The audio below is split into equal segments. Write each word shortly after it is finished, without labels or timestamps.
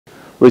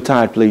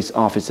Retired police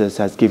officers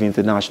has given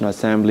the National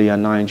Assembly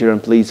and Nigerian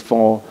Police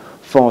Force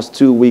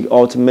 2-week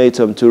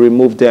ultimatum to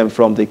remove them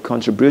from the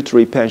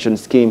contributory pension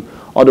scheme.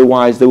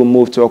 Otherwise, they will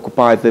move to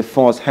occupy the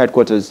force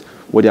headquarters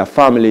with their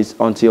families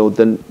until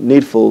the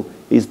needful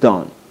is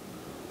done.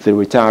 The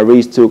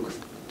retirees took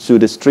to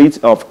the streets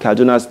of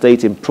Kaduna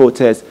State in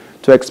protest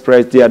to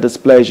express their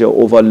displeasure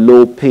over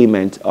low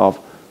payment of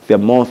their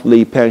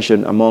monthly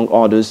pension, among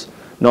others,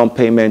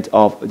 non-payment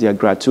of their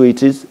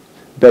gratuities,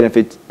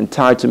 benefit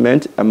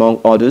entitlement, among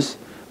others.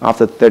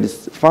 After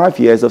 35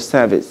 years of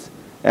service,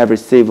 every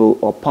civil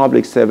or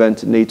public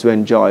servant needs to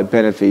enjoy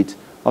benefit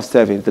of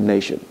serving the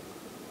nation.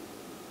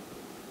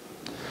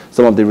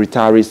 Some of the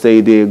retirees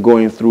say they are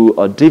going through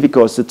a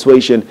difficult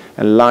situation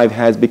and life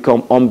has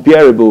become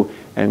unbearable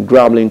and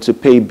grumbling to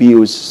pay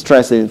bills,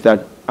 stressing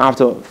that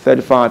after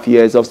 35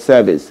 years of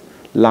service,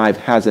 life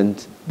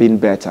hasn't been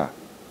better.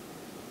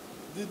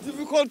 The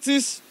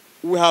difficulties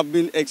we have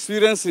been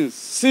experiencing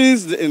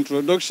since the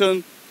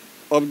introduction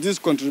of this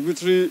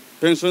contributory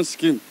pension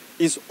scheme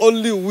is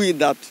only we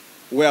that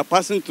we are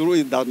passing through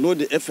it that know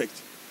the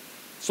effect.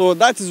 So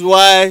that is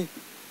why,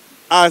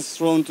 as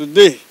from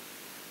today,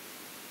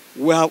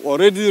 we have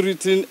already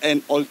written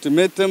an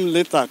ultimatum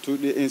letter to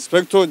the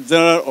Inspector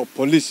General of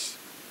Police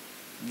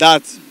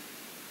that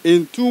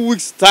in 2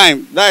 weeks'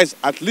 time, that is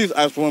at least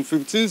as from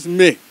 15th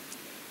May,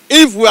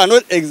 if we are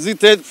not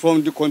exited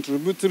from the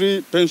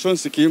contributory pension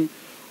scheme,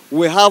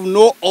 we have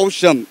no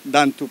option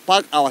than to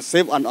pack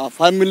ourselves and our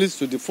families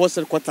to the force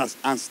headquarters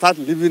and start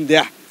living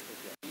there.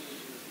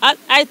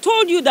 I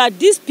told you that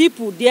these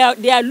people, they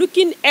are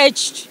looking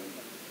aged.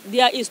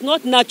 It's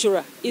not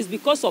natural. It's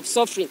because of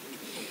suffering.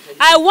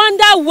 I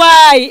wonder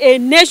why a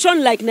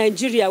nation like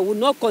Nigeria would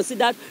not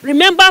consider.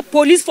 Remember,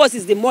 police force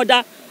is the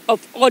mother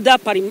of other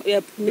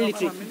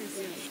military.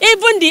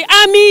 Even the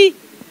army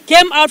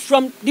came out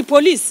from the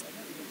police.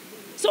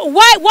 So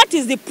what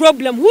is the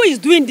problem? Who is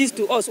doing this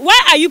to us? Why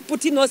are you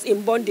putting us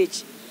in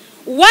bondage?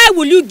 Why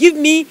will you give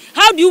me,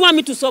 how do you want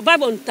me to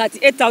survive on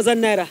 38,000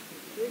 naira?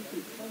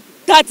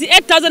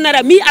 38,000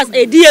 naira, me as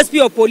a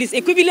DSP of police,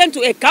 equivalent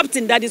to a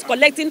captain that is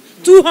collecting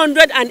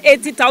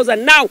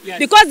 280,000 now, yes,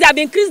 because they have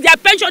increased their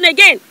pension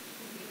again.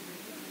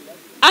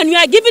 And you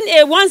are giving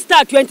a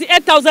one-star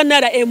 28,000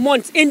 naira a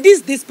month in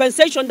this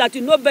dispensation that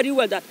you know very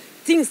well that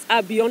things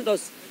are beyond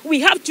us.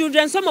 We have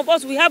children, some of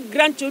us, we have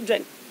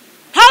grandchildren.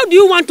 How do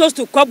you want us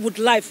to cope with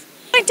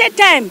life? At a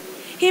time,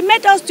 he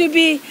made us to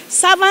be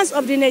servants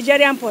of the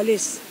Nigerian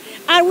police.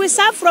 And we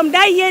served from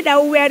that year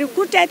that we were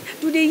recruited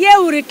to the year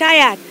we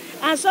retired.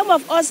 And some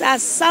of us are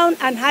sound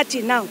and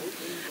hearty now.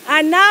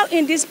 And now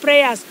in these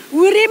prayers,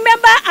 we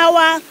remember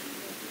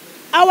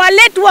our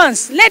late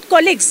ones, late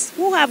colleagues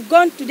who have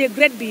gone to the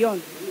great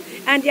beyond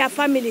and their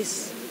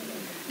families.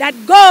 That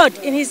God,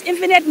 in His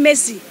infinite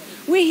mercy,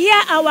 will hear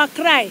our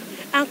cry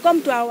and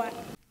come to our...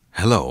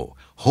 Hello.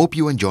 Hope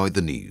you enjoyed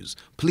the news.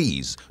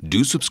 Please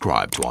do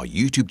subscribe to our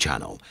YouTube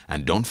channel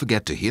and don't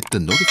forget to hit the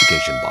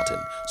notification button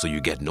so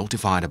you get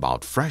notified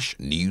about fresh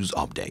news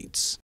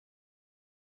updates.